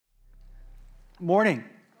Morning.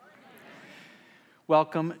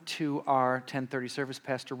 Welcome to our 10:30 service.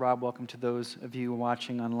 Pastor Rob, welcome to those of you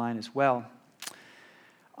watching online as well.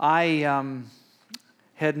 I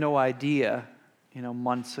had no idea,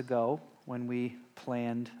 months ago when we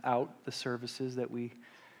planned out the services that we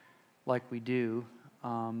do,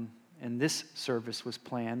 and this service was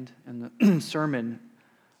planned, and the sermon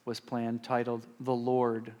was planned titled, "The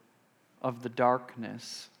Lord of the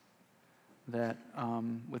Darkness," that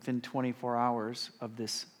within 24 hours of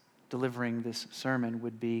delivering this sermon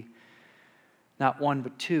would be not one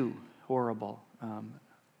but two horrible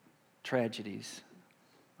tragedies.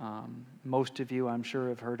 Most of you, I'm sure,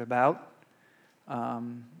 have heard about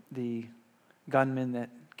the gunman that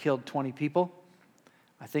killed 20 people.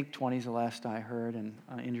 I think 20 is the last I heard, and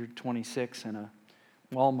injured 26 in a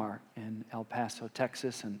Walmart in El Paso,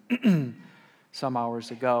 Texas. And some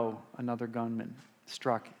hours ago, another gunman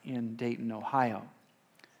struck in Dayton, Ohio,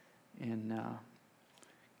 and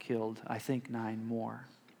killed, I think, 9 more.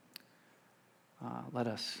 Let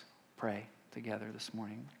us pray together this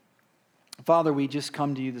morning. Father, we just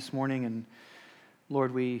come to you this morning, and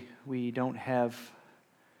Lord, we don't have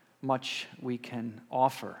much we can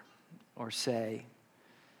offer or say,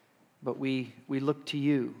 but we look to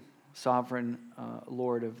you, sovereign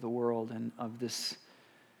Lord of the world and of this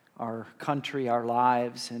our country, our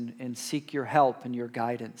lives, and seek your help and your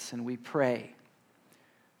guidance. And we pray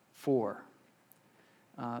for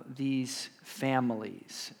these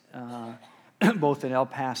families, both in El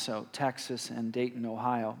Paso, Texas, and Dayton,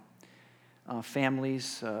 Ohio.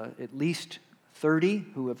 Families, at least 30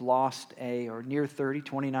 who have lost or near 30,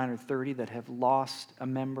 29 or 30, that have lost a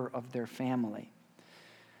member of their family.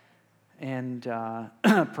 And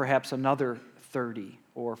perhaps another 30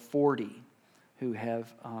 or 40 who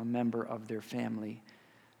have a member of their family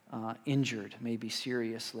injured, maybe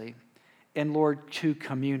seriously. And Lord, 2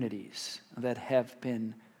 communities that have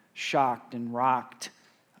been shocked and rocked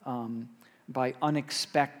by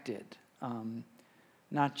unexpected,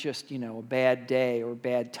 not just, a bad day or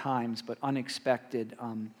bad times, but unexpected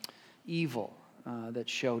evil that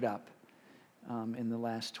showed up in the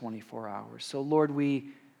last 24 hours. So Lord,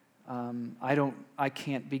 I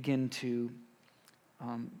can't begin to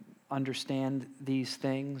understand these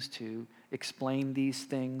things, to explain these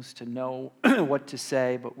things, to know what to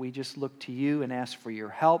say, but we just look to you and ask for your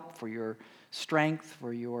help, for your strength,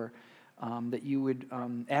 for your that you would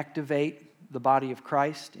activate the body of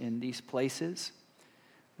Christ in these places,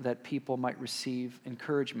 that people might receive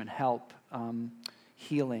encouragement, help,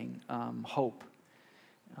 healing, hope.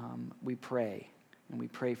 We pray, and we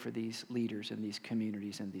pray for these leaders in these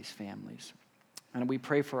communities and these families. And we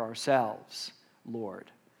pray for ourselves, Lord,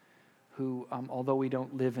 who, although we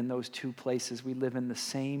don't live in those 2 places, we live in the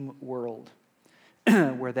same world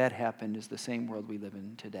where that happened is the same world we live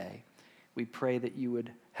in today. We pray that you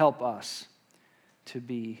would help us to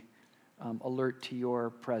be alert to your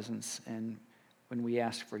presence and when we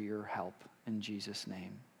ask for your help. In Jesus'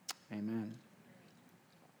 name, amen.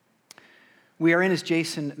 We are in, as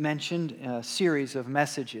Jason mentioned, a series of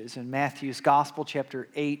messages in Matthew's Gospel, chapter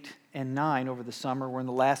 8 and 9 over the summer. We're in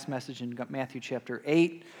the last message in Matthew chapter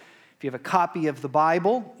 8. If you have a copy of the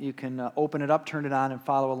Bible, you can open it up, turn it on, and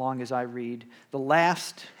follow along as I read the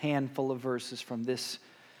last handful of verses from this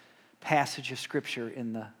passage of Scripture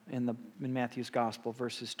in Matthew's Gospel,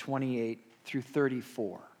 verses 28 through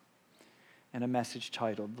 34, and a message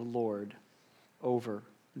titled, "The Lord over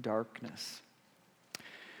Darkness."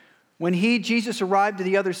 When Jesus arrived to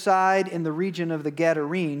the other side in the region of the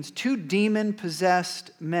Gadarenes, 2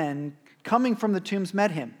 demon-possessed men coming from the tombs met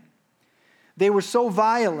him. They were so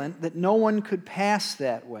violent that no one could pass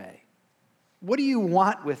that way. "What do you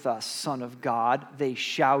want with us, Son of God?" they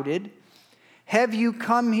shouted. "Have you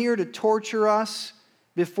come here to torture us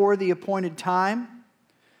before the appointed time?"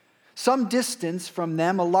 Some distance from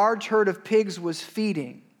them, a large herd of pigs was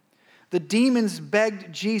feeding. The demons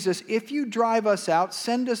begged Jesus, "If you drive us out,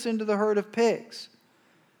 send us into the herd of pigs."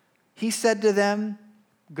 He said to them,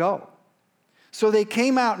 "Go." So they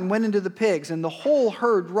came out and went into the pigs, and the whole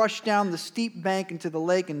herd rushed down the steep bank into the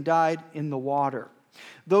lake and died in the water.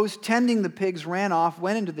 Those tending the pigs ran off,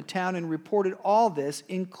 went into the town, and reported all this,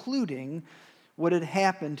 including what had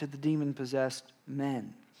happened to the demon-possessed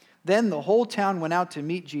men. Then the whole town went out to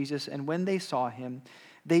meet Jesus, and when they saw him,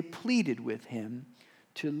 they pleaded with him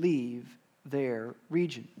to leave their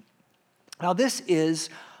region. Now, this is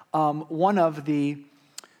one of the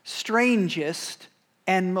strangest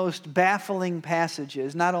and most baffling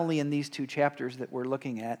passages, not only in these 2 chapters that we're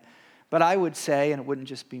looking at, but I would say, and it wouldn't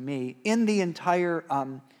just be me, in the entire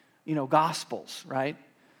Gospels, right?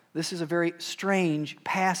 This is a very strange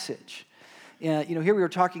passage. Here we were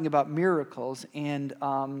talking about miracles, and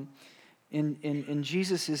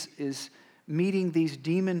Jesus is meeting these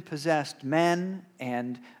demon-possessed men,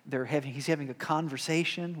 and he's having a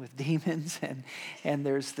conversation with demons, and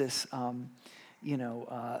there's this,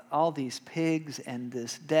 all these pigs and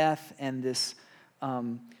this death and this,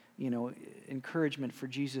 encouragement for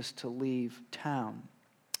Jesus to leave town.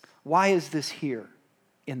 Why is this here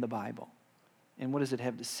in the Bible? And what does it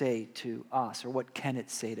have to say to us, or what can it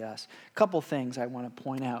say to us? A couple things I want to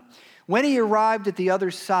point out. When he arrived at the other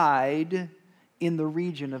side in the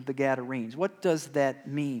region of the Gadarenes, what does that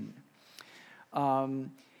mean? The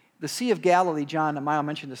Sea of Galilee, John Amayo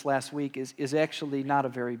mentioned this last week, is actually not a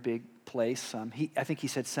very big place. I think he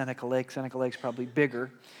said Seneca Lake. Seneca Lake's probably bigger.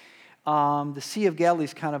 The Sea of Galilee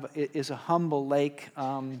is a humble lake.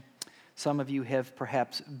 Some of you have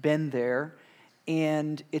perhaps been there.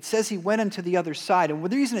 And it says he went into the other side. And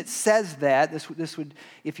the reason it says that, this would,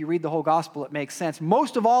 if you read the whole gospel, it makes sense.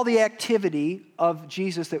 Most of all the activity of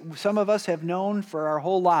Jesus that some of us have known for our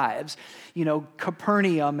whole lives,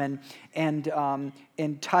 Capernaum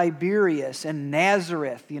and Tiberias and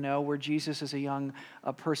Nazareth, where Jesus as a young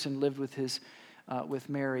person lived with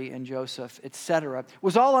Mary and Joseph, etc.,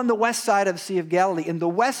 was all on the west side of the Sea of Galilee. And the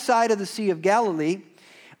west side of the Sea of Galilee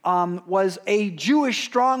was a Jewish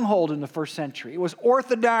stronghold in the first century. It was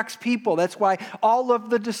Orthodox people. That's why all of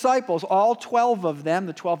the disciples, all 12 of them,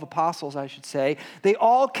 the 12 apostles, I should say, they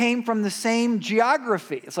all came from the same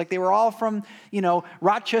geography. It's like they were all from,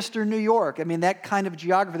 Rochester, New York. I mean, that kind of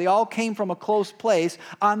geography. They all came from a close place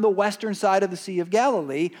on the western side of the Sea of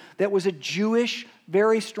Galilee that was a Jewish,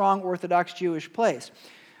 very strong Orthodox Jewish place.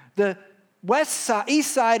 The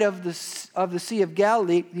east side of the Sea of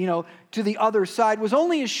Galilee, to the other side, was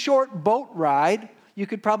only a short boat ride. You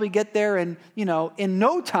could probably get there in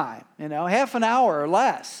no time, half an hour or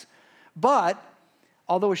less. But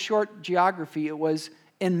although a short geography, it was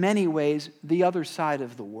in many ways the other side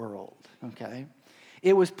of the world, okay?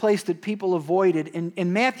 It was a place that people avoided.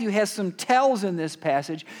 And Matthew has some tells in this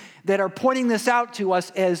passage that are pointing this out to us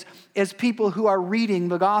as people who are reading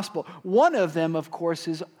the gospel. One of them, of course,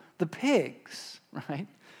 is the pigs, right?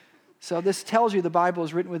 So this tells you the Bible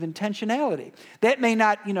is written with intentionality. That may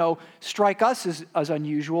not, strike us as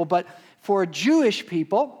unusual, but for Jewish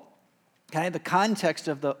people, okay, the context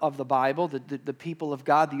of the Bible, the people of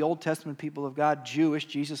God, the Old Testament people of God, Jewish,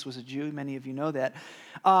 Jesus was a Jew, many of you know that.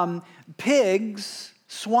 Pigs,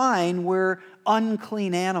 swine were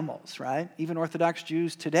unclean animals, right? Even Orthodox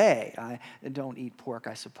Jews today don't eat pork,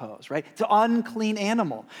 I suppose, right? It's an unclean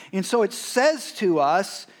animal. And so it says to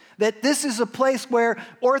us that this is a place where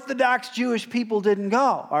Orthodox Jewish people didn't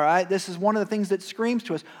go, all right? This is one of the things that screams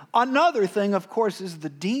to us. Another thing, of course, is the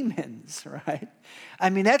demons, right?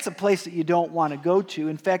 I mean, that's a place that you don't want to go to.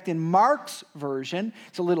 In fact, in Mark's version,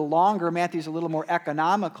 it's a little longer. Matthew's a little more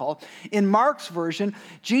economical. In Mark's version,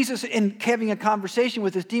 Jesus, in having a conversation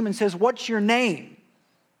with this demon, says, "What's your name?"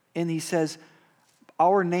 And he says,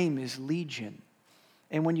 "Our name is Legion."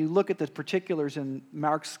 And when you look at the particulars in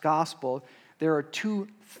Mark's gospel, there are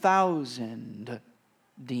 2,000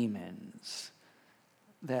 demons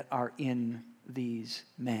that are in these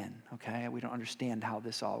men, okay? We don't understand how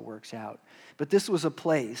this all works out. But this was a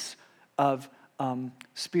place of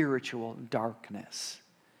spiritual darkness.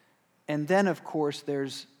 And then, of course,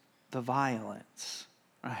 there's the violence,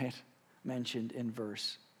 right? Mentioned in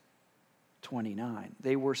verse 29.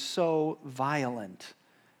 They were so violent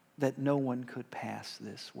that no one could pass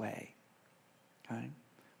this way, okay?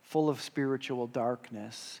 Full of spiritual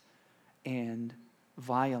darkness and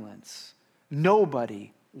violence.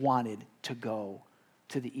 Nobody wanted to go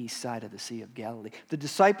to the east side of the Sea of Galilee. The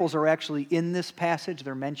disciples are actually in this passage.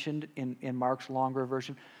 They're mentioned in Mark's longer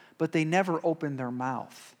version, but they never opened their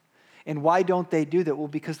mouth. And why don't they do that? Well,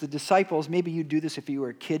 because the disciples, maybe you do this if you were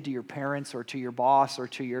a kid to your parents or to your boss or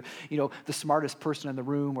to your, the smartest person in the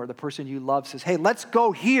room or the person you love says, "Hey, let's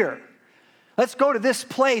go here. Let's go to this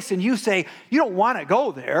place," and you say, you don't want to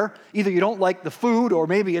go there. Either you don't like the food or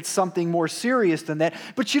maybe it's something more serious than that.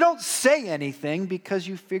 But you don't say anything because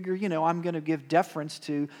you figure, I'm going to give deference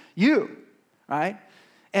to you, right?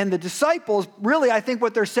 And the disciples, really, I think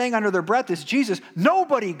what they're saying under their breath is, Jesus,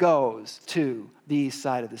 nobody goes to the east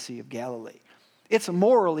side of the Sea of Galilee. It's a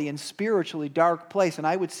morally and spiritually dark place. And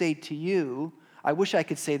I would say to you, I wish I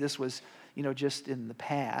could say this was, just in the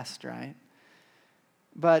past, right?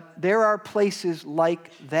 But there are places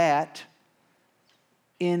like that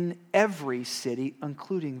in every city,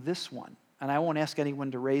 including this one. And I won't ask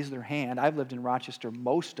anyone to raise their hand. I've lived in Rochester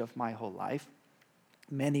most of my whole life.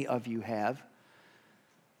 Many of you have.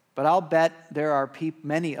 But I'll bet there are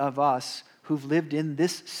many of us who've lived in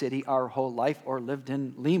this city our whole life, or lived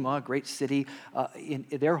in Lima, a great city, in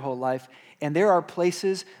their whole life. And there are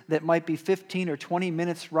places that might be 15 or 20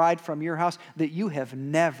 minutes ride from your house that you have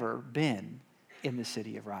never been in the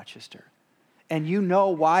city of Rochester. And you know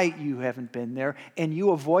why you haven't been there, and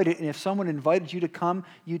you avoid it. And if someone invited you to come,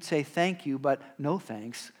 you'd say thank you, but no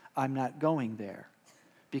thanks, I'm not going there.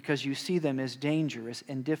 Because you see them as dangerous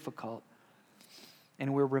and difficult.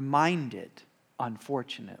 And we're reminded,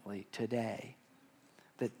 unfortunately, today,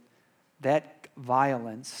 that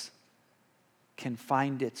violence can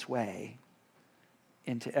find its way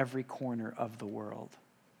into every corner of the world.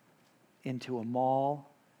 Into a mall,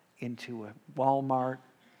 into a Walmart,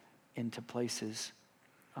 into places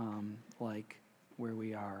like where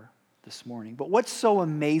we are this morning. But what's so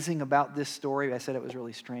amazing about this story, I said it was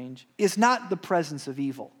really strange, is not the presence of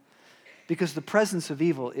evil. Because the presence of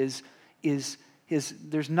evil is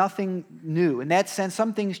there's nothing new. In that sense,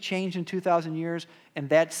 some things changed in 2,000 years. In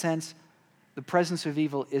that sense, the presence of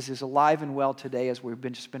evil is as alive and well today, as we've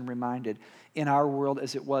just been reminded, in our world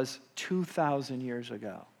as it was 2,000 years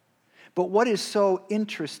ago. But what is so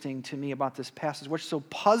interesting to me about this passage, what's so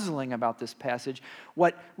puzzling about this passage,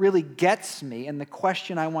 what really gets me, and the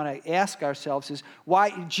question I want to ask ourselves is why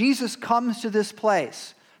Jesus comes to this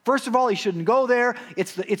place. First of all, he shouldn't go there.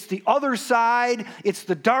 It's the other side. It's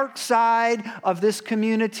the dark side of this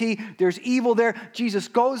community. There's evil there. Jesus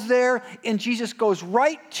goes there, and Jesus goes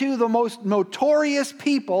right to the most notorious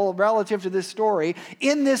people relative to this story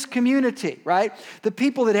in this community, right? The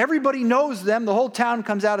people that everybody knows them. The whole town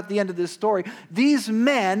comes out at the end of this story. These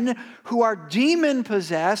men who are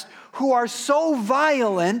demon-possessed, who are so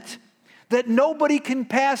violent that nobody can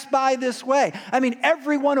pass by this way. I mean,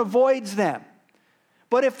 everyone avoids them.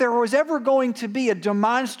 But if there was ever going to be a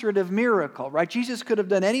demonstrative miracle, right? Jesus could have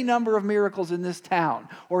done any number of miracles in this town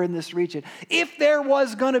or in this region. If there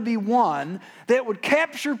was going to be one that would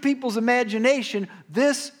capture people's imagination,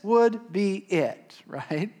 this would be it,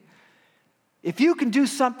 right? If you can do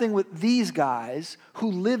something with these guys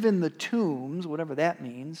who live in the tombs, whatever that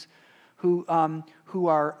means, who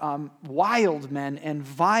are wild men and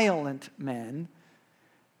violent men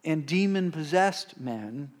and demon-possessed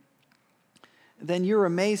men, then you're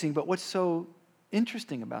amazing. But what's so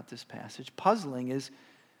interesting about this passage, puzzling, is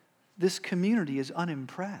this community is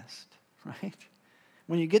unimpressed, right?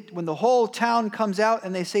 When the whole town comes out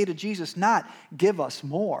and they say to Jesus, not give us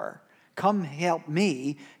more, come help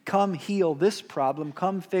me, come heal this problem,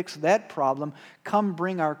 come fix that problem, come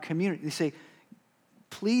bring our community. They say,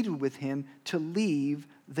 pleaded with him to leave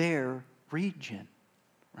their region,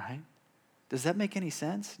 right? Does that make any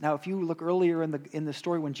sense? Now, if you look earlier in the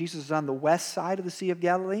story when Jesus is on the west side of the Sea of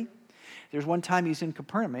Galilee, there's one time he's in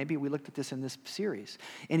Capernaum. Maybe we looked at this in this series.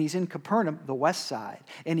 And he's in Capernaum, the west side,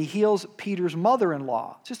 and he heals Peter's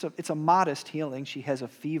mother-in-law. It's a modest healing. She has a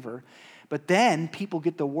fever. But then people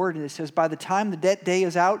get the word, and it says by the time that day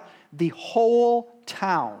is out, the whole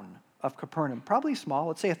town of Capernaum, probably small,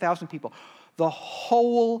 let's say 1,000 people, the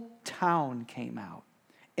whole town came out.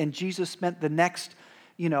 And Jesus spent the next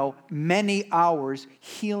many hours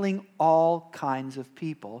healing all kinds of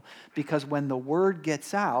people, because when the word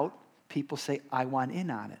gets out, people say, I want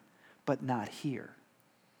in on it, but not here.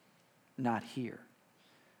 Not here.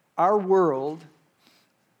 Our world,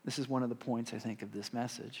 this is one of the points I think of this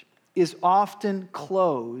message, is often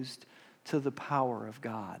closed to the power of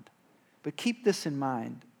God. But keep this in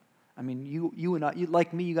mind. I mean, you and I,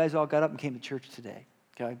 like me, you guys all got up and came to church today,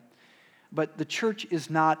 okay? But the church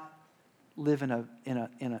is not live in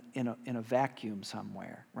a vacuum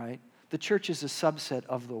somewhere, right? The church is a subset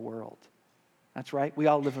of the world. That's right. We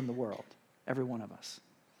all live in the world, every one of us.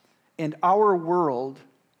 And our world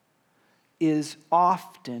is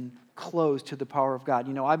often closed to the power of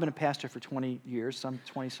God. I've been a pastor for 20 years,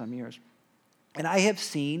 20-some years. And I have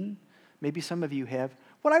seen, maybe some of you have,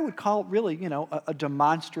 what I would call really, a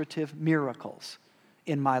demonstrative miracles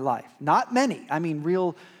in my life. Not many. I mean,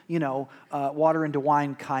 real, water into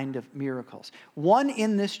wine kind of miracles. One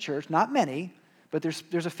in this church, not many, but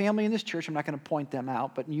there's a family in this church. I'm not going to point them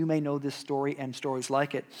out, but you may know this story and stories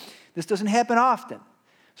like it. This doesn't happen often.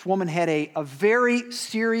 This woman had a very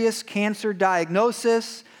serious cancer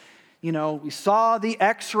diagnosis. We saw the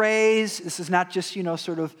x-rays. This is not just,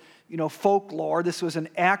 folklore. This was an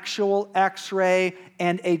actual x-ray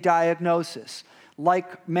and a diagnosis.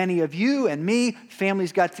 Like many of you and me,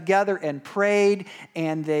 families got together and prayed,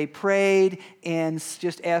 and they prayed and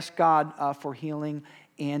just asked God for healing.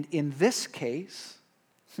 And in this case,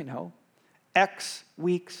 X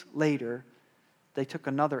weeks later, they took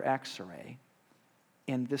another x-ray,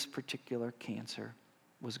 and this particular cancer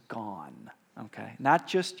was gone, okay? Not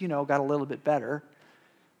just, got a little bit better.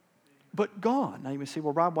 but gone. Now you may say,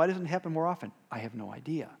 well, Rob, why doesn't it happen more often? I have no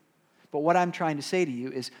idea. But what I'm trying to say to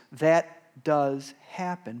you is that does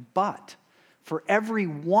happen. But for every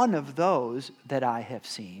one of those that I have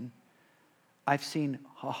seen, I've seen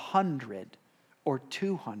 100 or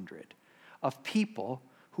 200 of people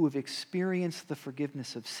who have experienced the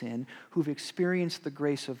forgiveness of sin, who've experienced the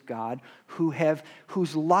grace of God,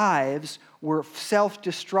 whose lives were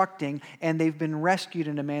self-destructing, and they've been rescued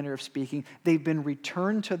in a manner of speaking. They've been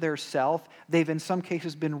returned to their self. They've, in some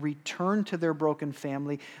cases, been returned to their broken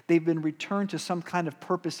family. They've been returned to some kind of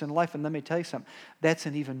purpose in life. And let me tell you something, that's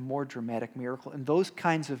an even more dramatic miracle. And those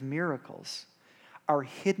kinds of miracles are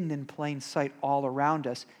hidden in plain sight all around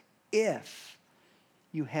us if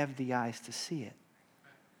you have the eyes to see it.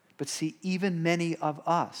 But see, even many of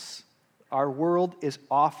us, our world is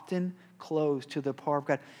often closed to the power of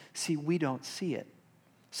God. See, we don't see it.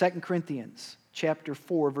 2 Corinthians chapter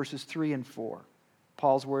 4, verses 3 and 4,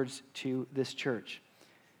 Paul's words to this church.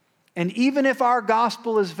 And even if our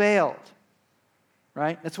gospel is veiled,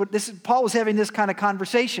 right? That's what Paul was having this kind of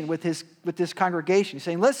conversation with this congregation. He's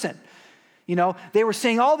saying, listen, they were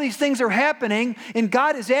saying all these things are happening and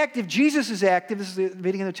God is active, Jesus is active. This is the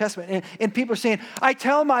beginning of the Testament. And people are saying, I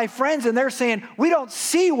tell my friends, and they're saying, we don't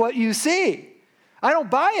see what you see. I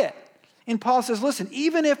don't buy it. And Paul says, listen,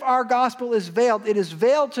 even if our gospel is veiled, it is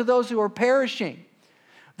veiled to those who are perishing.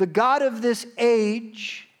 The God of this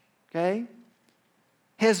age,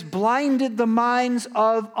 has blinded the minds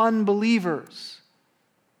of unbelievers,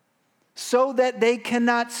 so that they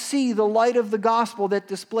cannot see the light of the gospel that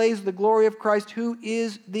displays the glory of Christ, who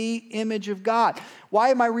is the image of God. Why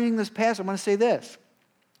am I reading this passage? I'm going to say this.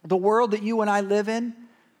 The world that you and I live in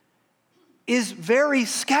is very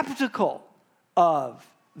skeptical of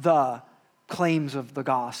the claims of the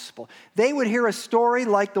gospel. They would hear a story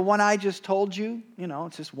like the one I just told you,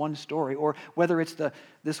 it's just one story, or whether it's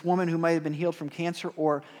this woman who might have been healed from cancer,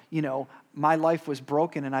 or, my life was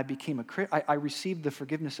broken and I became I received the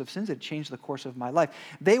forgiveness of sins that changed the course of my life.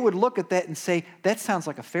 They would look at that and say, that sounds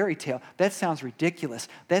like a fairy tale. That sounds ridiculous.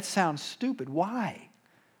 That sounds stupid. Why?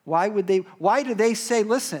 Why do they say,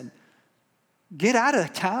 listen, get out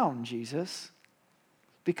of town, Jesus?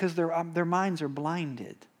 Because their minds are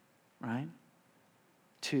blinded, right,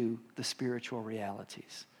 to the spiritual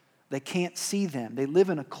realities. They can't see them. They live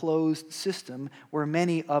in a closed system where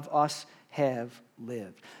many of us have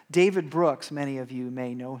lived. David Brooks, many of you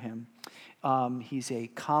may know him. He's a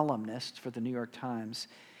columnist for the New York Times,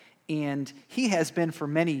 and he has been for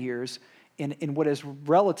many years in what is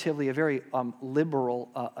relatively a very liberal,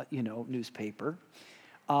 newspaper,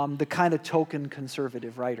 the kind of token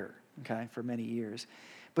conservative writer, for many years.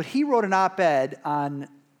 But he wrote an op-ed on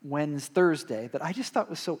Thursday that I just thought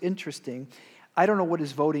was so interesting. I don't know what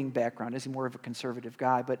his voting background is. He's more of a conservative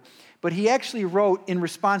guy, but he actually wrote in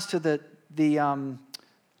response to the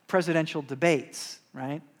presidential debates,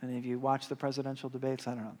 right? And if you watch the presidential debates,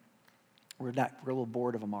 I don't know. We're a little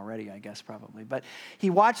bored of them already, I guess, probably. But he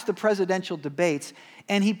watched the presidential debates,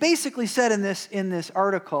 and he basically said in this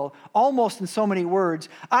article, almost in so many words,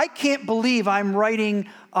 I can't believe I'm writing,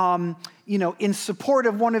 in support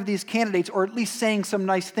of one of these candidates, or at least saying some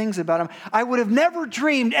nice things about him. I would have never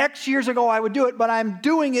dreamed X years ago I would do it, but I'm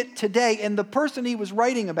doing it today. And the person he was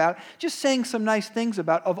writing about, just saying some nice things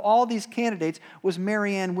about, of all these candidates, was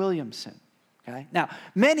Marianne Williamson. Okay? Now,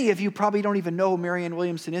 many of you probably don't even know who Marianne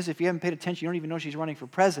Williamson is. If you haven't paid attention, you don't even know she's running for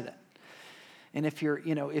president. And if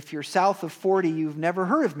you're south of 40, you've never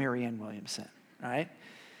heard of Marianne Williamson, right?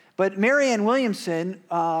 But Marianne Williamson,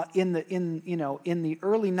 in the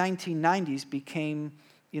early 1990s, became,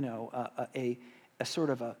 a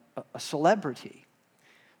sort of a celebrity,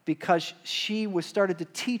 because she was started to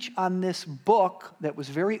teach on this book that was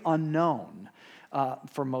very unknown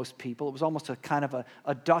for most people. It was almost a kind of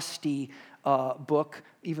a dusty book,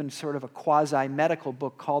 even sort of a quasi-medical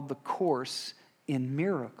book called The Course in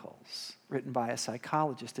Miracles, written by a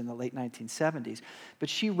psychologist in the late 1970s. But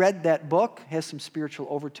she read that book, has some spiritual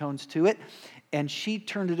overtones to it, and she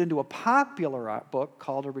turned it into a popular book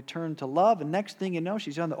called A Return to Love, and next thing you know,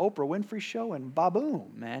 she's on the Oprah Winfrey Show, and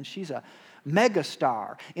ba-boom, man, she's a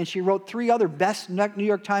megastar. And she wrote 3 other New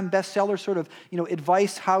York Times bestsellers, sort of,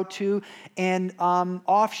 advice, how-to, and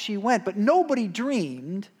off she went. But nobody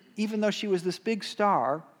dreamed, even though she was this big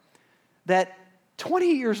star, that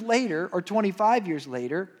 20 years later, or 25 years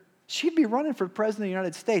later, she'd be running for president of the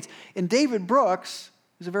United States. And David Brooks,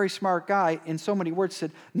 who's a very smart guy, in so many words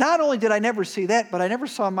said, not only did I never see that, but I never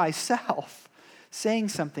saw myself saying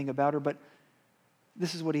something about her, but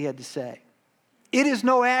this is what he had to say. It is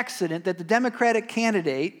no accident that the Democratic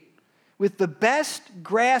candidate with the best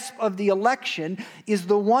grasp of the election is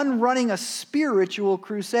the one running a spiritual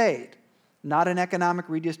crusade. not an economic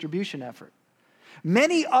redistribution effort.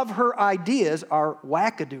 Many of her ideas are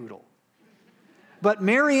wackadoodle. But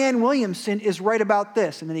Marianne Williamson is right about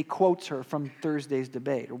this, and then he quotes her from Thursday's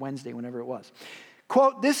debate, or Wednesday, whenever it was.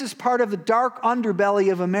 Quote, "This is part of the dark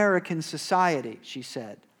underbelly of American society," she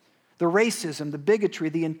said. "The racism, the bigotry,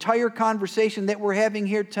 the entire conversation that we're having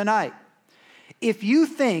here tonight. If you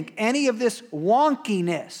think any of this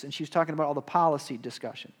wonkiness," and she's talking about all the policy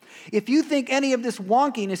discussion, "if you think any of this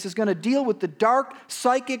wonkiness is going to deal with the dark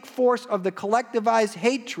psychic force of the collectivized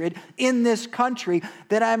hatred in this country,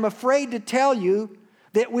 then I'm afraid to tell you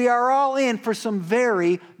that we are all in for some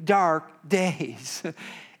very dark days."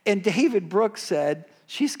 And David Brooks said,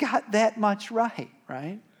 she's got that much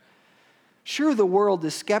right? Sure, the world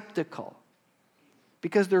is skeptical,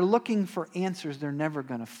 because they're looking for answers they're never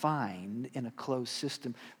going to find in a closed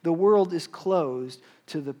system. The world is closed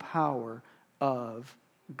to the power of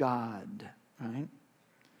God, right?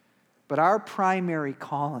 But our primary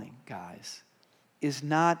calling, guys, is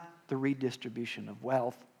not the redistribution of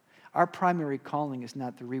wealth. Our primary calling is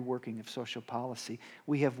not the reworking of social policy.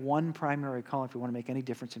 We have one primary calling if we want to make any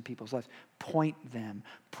difference in people's lives. Point them,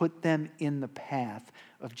 put them in the path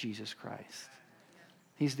of Jesus Christ.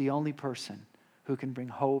 He's the only person who can bring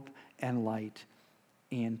hope and light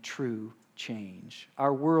and true change.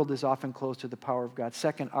 Our world is often closed to the power of God.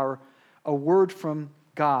 Second, a word from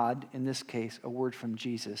God, in this case, a word from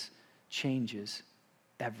Jesus, changes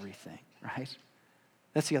everything, right?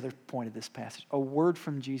 That's the other point of this passage. A word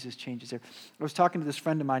from Jesus changes everything. I was talking to this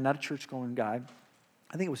friend of mine, not a church-going guy,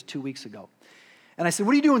 I think it was 2 weeks ago. And I said,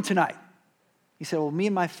 "What are you doing tonight?" He said, "Well, me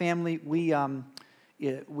and my family,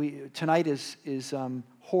 tonight is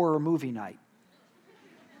horror movie night."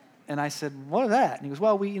 And I said, "What is that?" And he goes,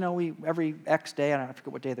 "Well, we every X day, I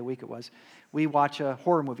forget what day of the week it was, we watch a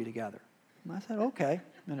horror movie together." And I said, "Okay,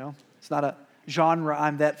 it's not a genre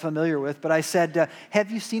I'm that familiar with." But I said,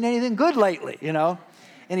 "Have you seen anything good lately,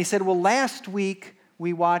 And he said, "Well, last week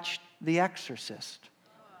we watched The Exorcist."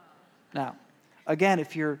 Now, again,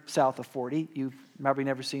 if you're south of 40, you've probably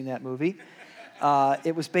never seen that movie.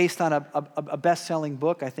 It was based on a best-selling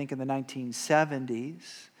book, I think, in the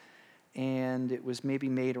 1970s. And it was maybe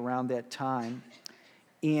made around that time.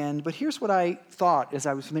 But here's what I thought as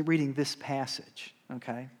I was reading this passage,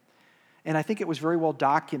 okay? And I think it was very well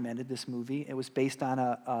documented, this movie. It was based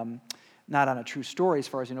on not on a true story as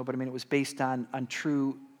far as I know, but it was based on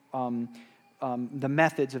true, the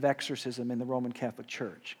methods of exorcism in the Roman Catholic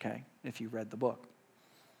Church, okay, if you read the book.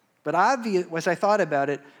 But as I thought about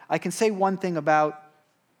it, I can say one thing about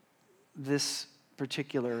this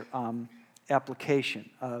particular application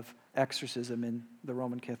of exorcism in the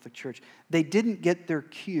Roman Catholic Church. They didn't get their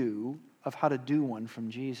cue of how to do one from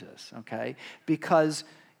Jesus, okay? Because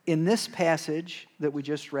in this passage that we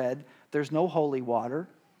just read, there's no holy water,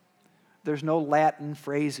 there's no Latin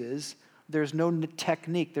phrases, there's no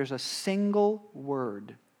technique. There's a single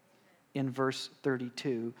word in verse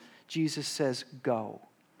 32. Jesus says, "Go."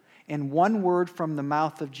 And one word from the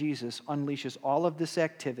mouth of Jesus unleashes all of this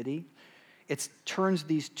activity. It turns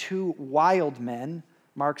these two wild men,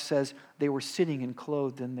 Mark says, they were sitting and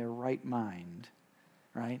clothed in their right mind,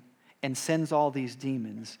 right? And sends all these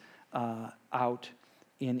demons out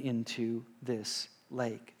into this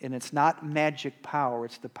lake. And it's not magic power,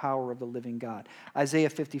 it's the power of the living God. Isaiah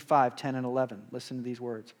 55, 10 and 11. Listen to these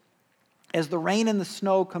words. "As the rain and the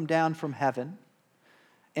snow come down from heaven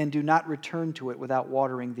and do not return to it without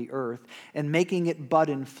watering the earth and making it bud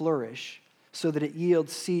and flourish so that it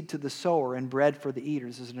yields seed to the sower and bread for the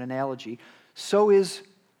eaters," as an analogy, so is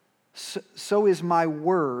my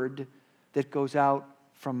word that goes out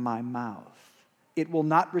from my mouth. "It will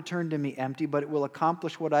not return to me empty, but it will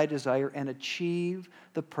accomplish what I desire and achieve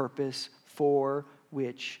the purpose for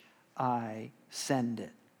which I send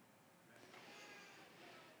it."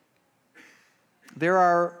 There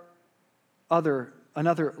are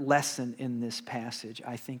another lesson in this passage,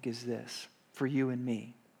 I think, is this, for you and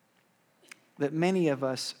me, that many of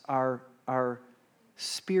us are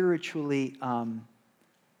spiritually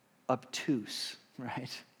obtuse,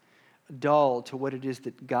 right? Dull to what it is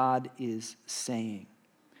that God is saying.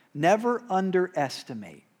 Never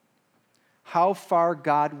underestimate how far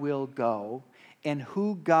God will go and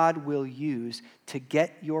who God will use to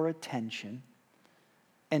get your attention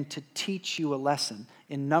and to teach you a lesson.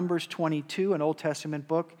 In Numbers 22, an Old Testament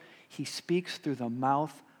book, he speaks through the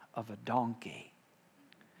mouth of a donkey.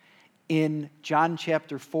 In John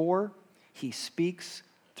chapter 4, he speaks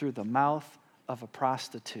through the mouth of a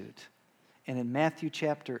prostitute. And in Matthew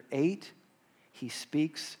chapter 8, he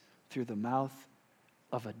speaks through the mouth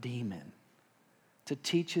of a demon to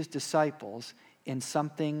teach his disciples in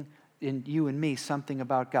something in you and me something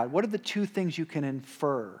about God. What are the two things you can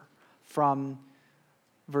infer from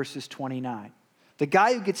verses 29? The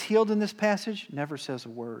guy who gets healed in this passage never says a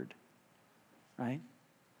word, right?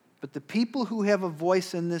 But the people who have a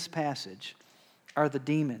voice in this passage are the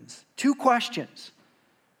demons. Two questions.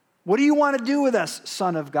 What do you want to do with us,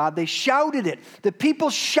 Son of God? They shouted it. The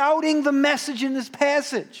people shouting the message in this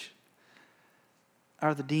passage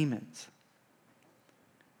are the demons.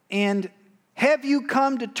 And have you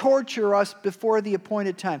come to torture us before the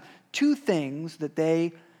appointed time? Two things that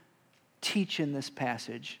they teach in this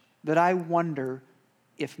passage that I wonder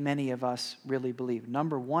if many of us really believe.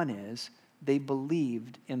 Number one is they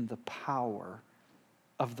believed in the power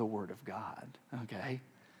of the Word of God, okay?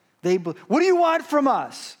 What do you want from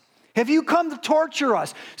us? Have you come to torture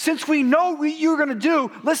us? Since we know what you're going to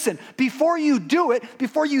do, listen, before you do it,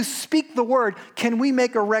 before you speak the word, can we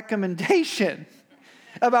make a recommendation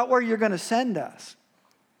about where you're going to send us?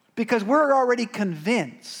 Because we're already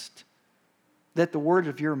convinced that the word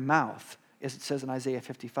of your mouth, as it says in Isaiah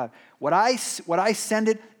 55, what I send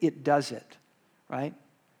it, it does it, right?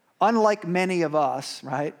 Unlike many of us,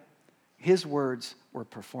 right, his words were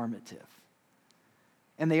performative.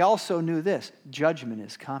 And they also knew this, judgment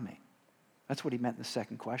is coming. That's what he meant in the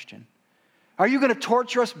second question. Are you going to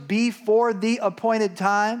torture us before the appointed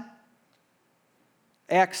time?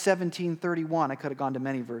 Acts 17:31. I could have gone to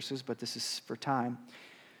many verses, but this is for time.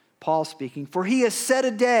 Paul speaking, for he has set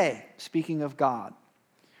a day, speaking of God,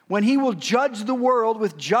 when he will judge the world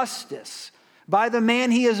with justice by the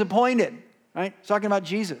man he has appointed. Right? He's talking about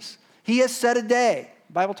Jesus. He has set a day.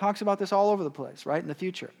 The Bible talks about this all over the place, right, in the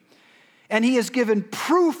future. And he has given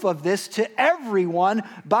proof of this to everyone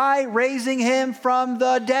by raising him from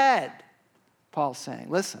the dead. Paul's saying,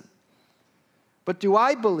 listen, but do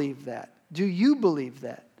I believe that? Do you believe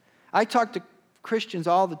that? I talk to Christians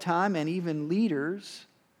all the time and even leaders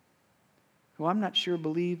who I'm not sure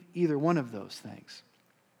believe either one of those things.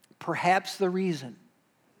 Perhaps the reason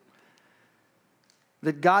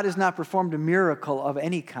that God has not performed a miracle of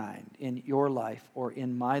any kind in your life or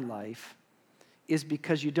in my life is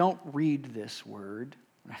because you don't read this word,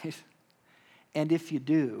 right? And if you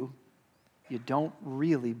do, you don't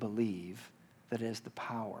really believe that it has the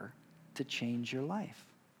power to change your life,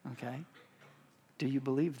 okay? Do you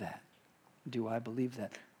believe that? Do I believe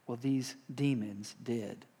that? Well, these demons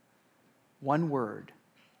did. One word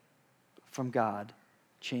from God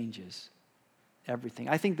changes everything.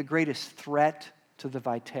 I think the greatest threat to the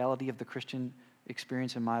vitality of the Christian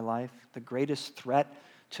experience in my life, the greatest threat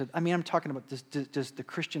I'm talking about, does the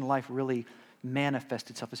Christian life really manifest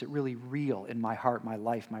itself? Is it really real in my heart, my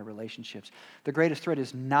life, my relationships? The greatest threat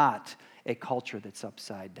is not a culture that's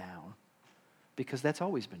upside down, because that's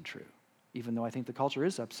always been true, even though I think the culture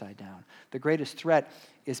is upside down. The greatest threat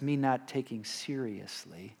is me not taking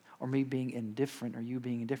seriously, or me being indifferent, or you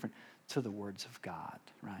being indifferent to the words of God,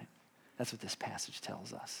 right? That's what this passage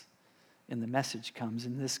tells us. And the message comes,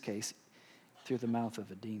 in this case, through the mouth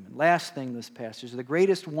of a demon. Last thing, this passage, the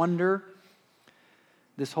greatest wonder,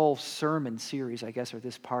 this whole sermon series, I guess, or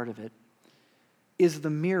this part of it, is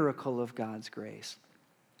the miracle of God's grace.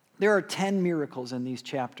 There are 10 miracles in these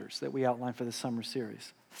chapters that we outline for the summer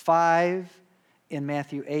series. 5 in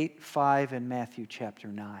Matthew 8, 5 in Matthew chapter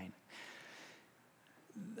 9.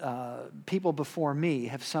 People before me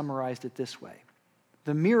have summarized it this way.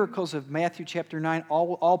 The miracles of Matthew chapter 9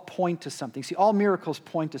 all point to something. See, all miracles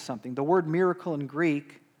point to something. The word miracle in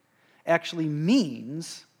Greek actually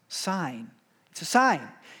means sign. It's a sign.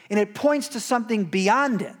 And it points to something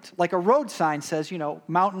beyond it. Like a road sign says,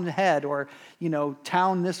 mountain ahead, or,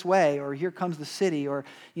 town this way, or here comes the city, or,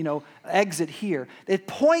 exit here. It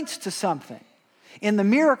points to something. And the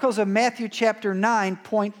miracles of Matthew chapter 9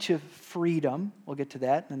 point to freedom. We'll get to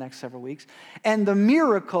that in the next several weeks. And the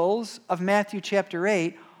miracles of Matthew chapter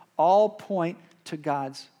 8 all point to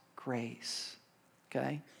God's grace.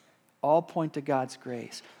 Okay? All point to God's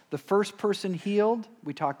grace. The first person healed,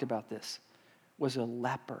 we talked about this, was a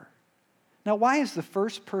leper. Now, why is the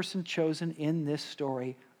first person chosen in this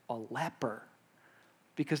story a leper?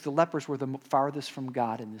 Because the lepers were the farthest from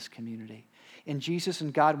God in this community. And Jesus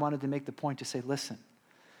and God wanted to make the point to say, listen,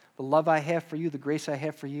 the love I have for you, the grace I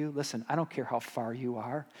have for you, listen, I don't care how far you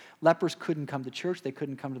are. Lepers couldn't come to church. They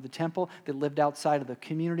couldn't come to the temple. They lived outside of the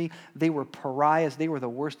community. They were pariahs. They were the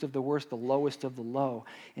worst of the worst, the lowest of the low.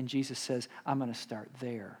 And Jesus says, I'm going to start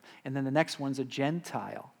there. And then the next one's a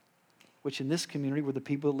Gentile, which in this community were the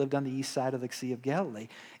people that lived on the east side of the Sea of Galilee.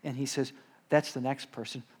 And he says, that's the next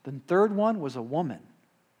person. The third one was a woman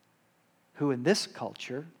who in this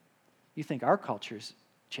culture, you think our culture is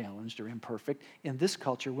challenged or imperfect. In this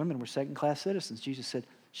culture, women were second-class citizens. Jesus said,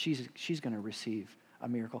 she's going to receive a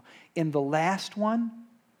miracle. And the last one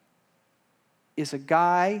is a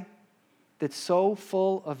guy that's so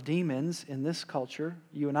full of demons in this culture.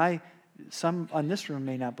 You and I, some in this room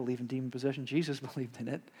may not believe in demon possession. Jesus believed in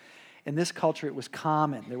it. In this culture, it was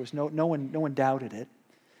common. There was no one doubted it.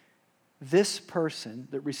 This person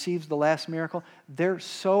that receives the last miracle, they're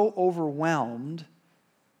so overwhelmed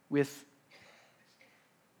with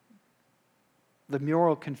the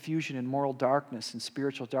moral confusion and moral darkness and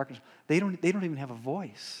spiritual darkness. They don't even have a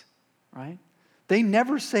voice, right? They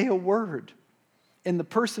never say a word. And the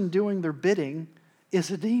person doing their bidding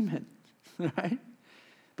is a demon, right?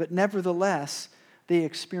 But nevertheless, they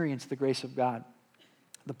experience the grace of God.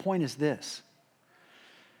 The point is this.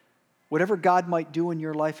 Whatever God might do in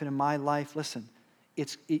your life and in my life, listen,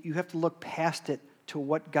 you have to look past it to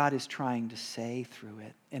what God is trying to say through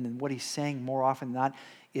it. And then what he's saying more often than not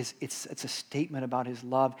is it's a statement about his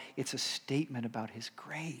love. It's a statement about his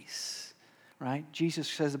grace, right? Jesus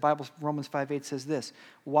says, the Bible, Romans 5:8 says this,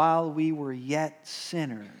 while we were yet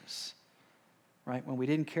sinners, right? When we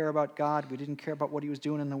didn't care about God, we didn't care about what he was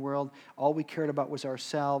doing in the world, all we cared about was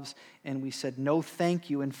ourselves, and we said, no thank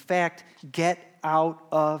you. In fact, get out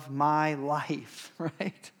of my life,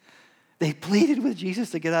 right? They pleaded with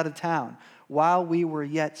Jesus to get out of town. While we were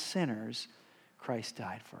yet sinners, Christ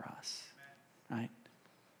died for us, right?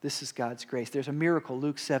 This is God's grace. There's a miracle,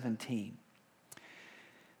 Luke 17.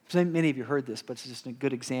 Many of you heard this, but it's just a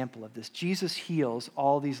good example of this. Jesus heals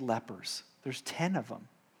all these lepers. There's 10 of them.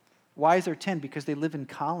 Why is there 10? Because they live in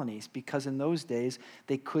colonies. Because in those days,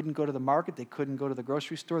 they couldn't go to the market, they couldn't go to the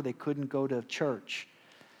grocery store, they couldn't go to church.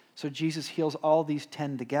 So Jesus heals all these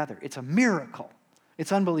 10 together. It's a miracle.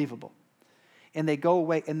 It's unbelievable. And they go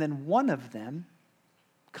away, and then one of them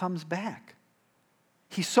comes back.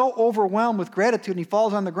 He's so overwhelmed with gratitude, and he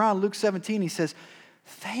falls on the ground. Luke 17, he says,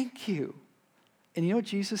 thank you. And you know what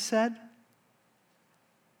Jesus said?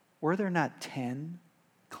 Were there not 10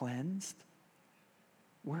 cleansed?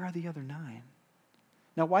 Where are the other 9?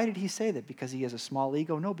 Now, why did he say that? Because he has a small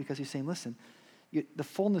ego? No, because he's saying, listen, the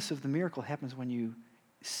fullness of the miracle happens when you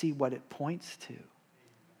see what it points to.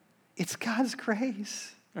 It's God's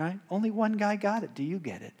grace, right? Only one guy got it. Do you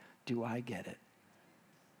get it? Do I get it?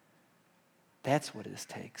 That's what it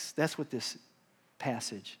takes. That's what this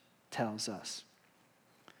passage tells us.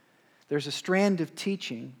 There's a strand of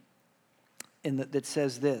teaching that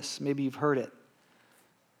says this. Maybe you've heard it.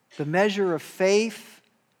 The measure of faith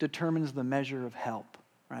determines the measure of help,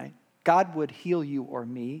 right? God would heal you or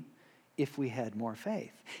me if we had more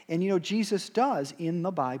faith. And you know, Jesus does in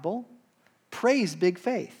the Bible praise big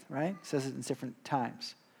faith, right? Says it in different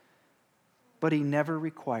times. But he never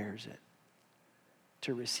requires it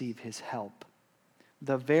to receive his help.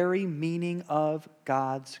 The very meaning of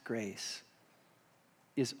God's grace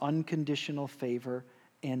is unconditional favor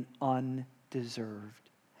and undeserved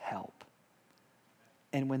help.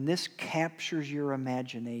 And when this captures your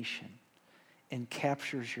imagination and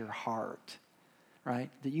captures your heart, right,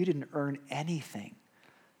 that you didn't earn anything,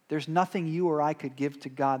 there's nothing you or I could give to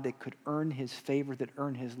God that could earn his favor, that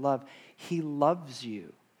earn his love. He loves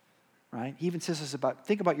you, right? He even says this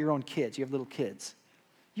think about your own kids. You have little kids.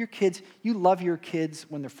 Your kids, you love your kids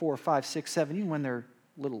when they're 4 or 5, 6, 7, even when they're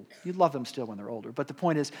little. You love them still when they're older. But the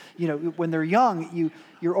point is, you know, when they're young,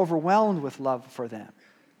 you're overwhelmed with love for them,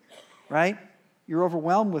 right? You're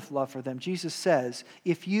overwhelmed with love for them. Jesus says,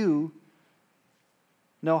 if you,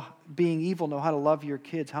 being evil, know how to love your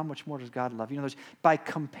kids, how much more does God love you? In other words, by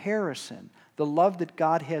comparison, the love that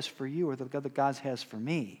God has for you or the love that God has for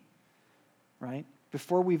me, right,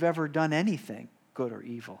 before we've ever done anything, good or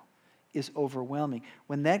evil, is overwhelming.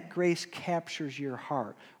 When that grace captures your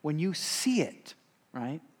heart, when you see it,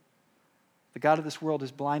 right, the God of this world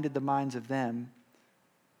has blinded the minds of them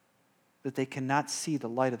that they cannot see the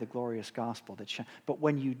light of the glorious gospel that shines. But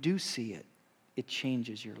when you do see it, it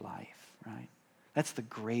changes your life, right? That's the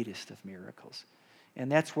greatest of miracles.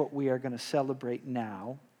 And that's what we are going to celebrate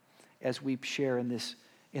now as we share in this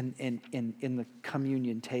in the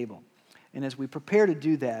communion table. And as we prepare to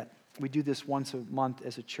do that, we do this once a month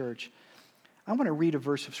as a church. I want to read a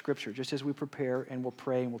verse of Scripture just as we prepare, and we'll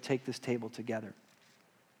pray and we'll take this table together.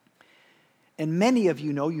 And many of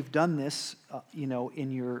you know, you've done this,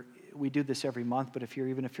 we do this every month, but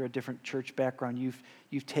even if you're a different church background,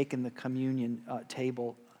 you've taken the communion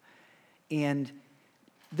table. And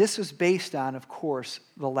this is based on, of course,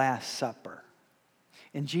 the Last Supper.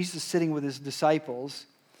 And Jesus is sitting with his disciples,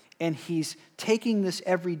 and he's taking this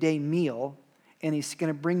everyday meal, and he's going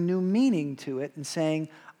to bring new meaning to it and saying,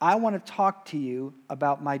 I want to talk to you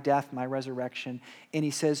about my death, my resurrection. And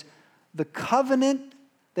he says, the covenant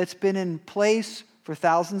that's been in place for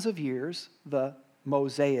thousands of years, the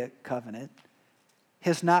Mosaic covenant,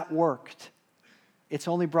 has not worked. It's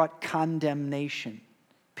only brought condemnation.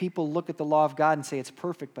 People look at the law of God and say it's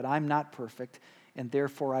perfect, but I'm not perfect, and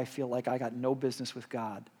therefore I feel like I got no business with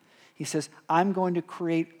God. He says, I'm going to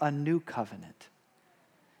create a new covenant.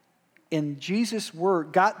 And Jesus'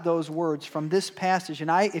 got those words from this passage. And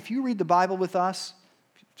if you read the Bible with us,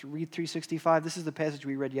 to read 365, this is the passage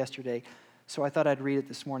we read yesterday. So I thought I'd read it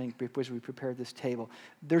this morning as we prepared this table.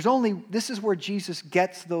 This is where Jesus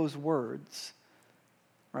gets those words,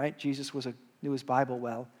 right? Jesus knew his Bible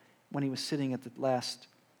well when he was sitting at the Last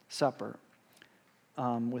Supper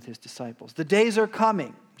with his disciples. The days are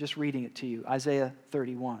coming, just reading it to you, Isaiah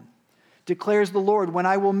 31. Declares the Lord, when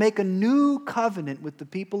I will make a new covenant with the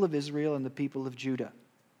people of Israel and the people of Judah.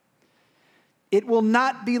 It will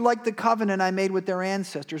not be like the covenant I made with their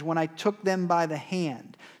ancestors when I took them by the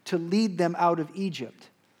hand to lead them out of Egypt,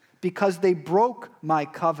 because they broke my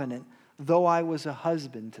covenant, though I was a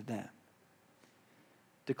husband to them,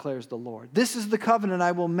 declares the Lord. This is the covenant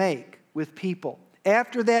I will make with people.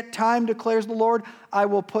 After that time, declares the Lord, I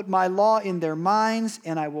will put my law in their minds,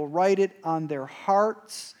 and I will write it on their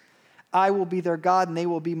hearts. I will be their God, and they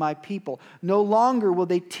will be my people. No longer will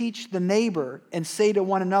they teach the neighbor and say to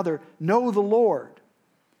one another, know the Lord,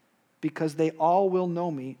 because they all will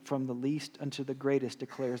know me from the least unto the greatest,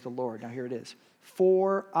 declares the Lord. Now here it is.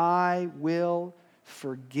 For I will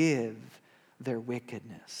forgive their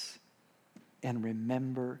wickedness and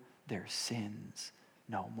remember their sins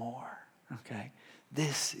no more. Okay?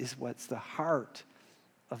 This is what's the heart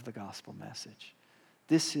of the gospel message.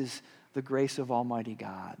 This is the grace of Almighty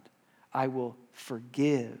God. I will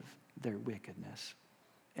forgive their wickedness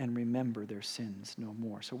and remember their sins no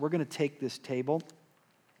more. So we're going to take this table.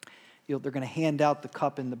 They're going to hand out the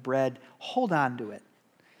cup and the bread. Hold on to it.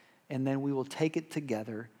 And then we will take it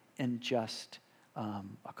together in just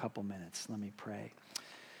a couple minutes. Let me pray.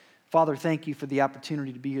 Father, thank you for the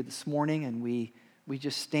opportunity to be here this morning. And we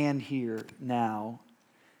just stand here now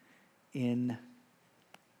in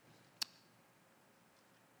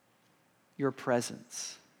your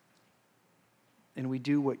presence. And we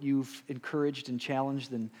do what you've encouraged and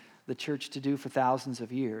challenged the church to do for thousands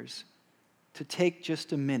of years, to take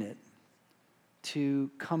just a minute to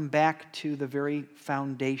come back to the very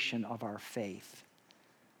foundation of our faith,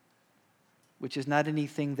 which is not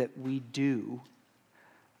anything that we do,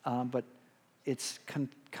 but it's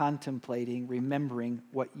contemplating, remembering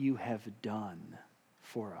what you have done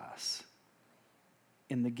for us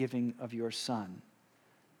in the giving of your Son,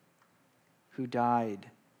 who died,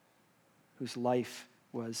 whose life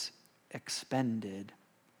was expended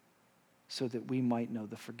so that we might know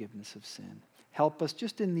the forgiveness of sin. Help us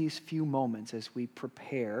just in these few moments as we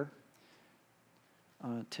prepare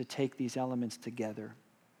to take these elements together.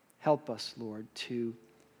 Help us, Lord, to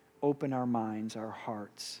open our minds, our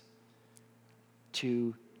hearts,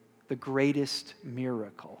 to the greatest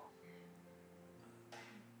miracle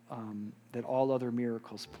that all other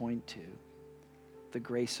miracles point to, the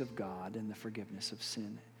grace of God and the forgiveness of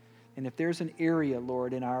sin. And if there's an area,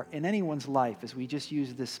 Lord, in anyone's life, as we just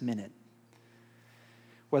use this minute,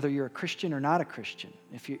 whether you're a Christian or not a Christian,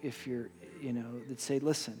 if you're that say,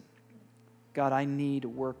 listen, God, I need a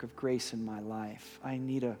work of grace in my life. I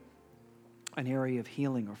need an area of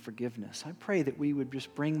healing or forgiveness. I pray that we would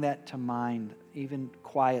just bring that to mind, even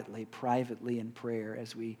quietly, privately in prayer,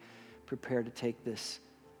 as we prepare to take this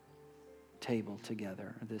table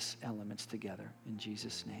together, or this elements together. In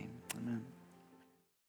Jesus' name, amen.